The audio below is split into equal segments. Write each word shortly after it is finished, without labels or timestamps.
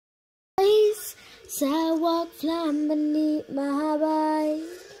Sidewalk flying beneath my bike.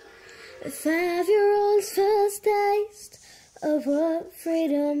 A 5-year-old's first taste of what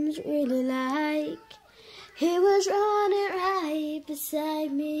freedom's really like. He was running right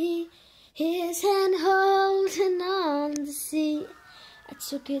beside me, his hand holding on the seat. I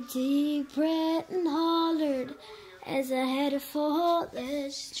took a deep breath and hollered as I headed for the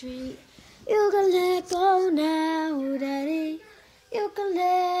street. You can let go now, Daddy. You can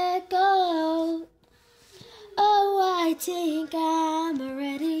let go. Oh, I think I'm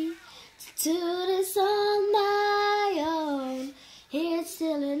ready to do this on my own. It's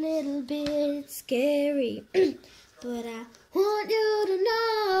still a little bit scary, but I want you to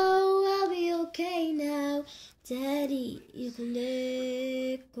know I'll be okay now. Daddy, you can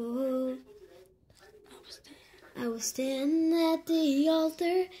let go. I was standing at the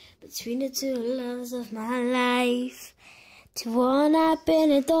altar between the two loves of my life. To one I've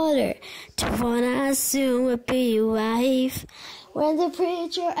been a daughter, to one I soon would be a wife. When the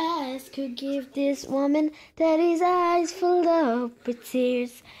preacher asked who gave this woman Daddy's eyes filled up with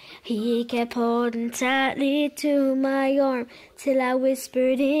tears, he kept holding tightly to my arm till I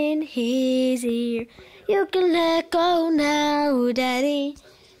whispered in his ear, you can let go now, Daddy,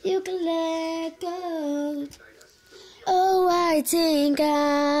 you can let go. Oh, I think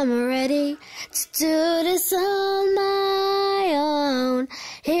I'm ready to do this on my own.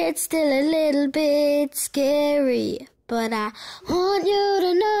 It's still a little bit scary, but I want you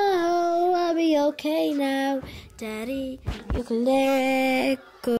to know I'll be okay now. Daddy, you can let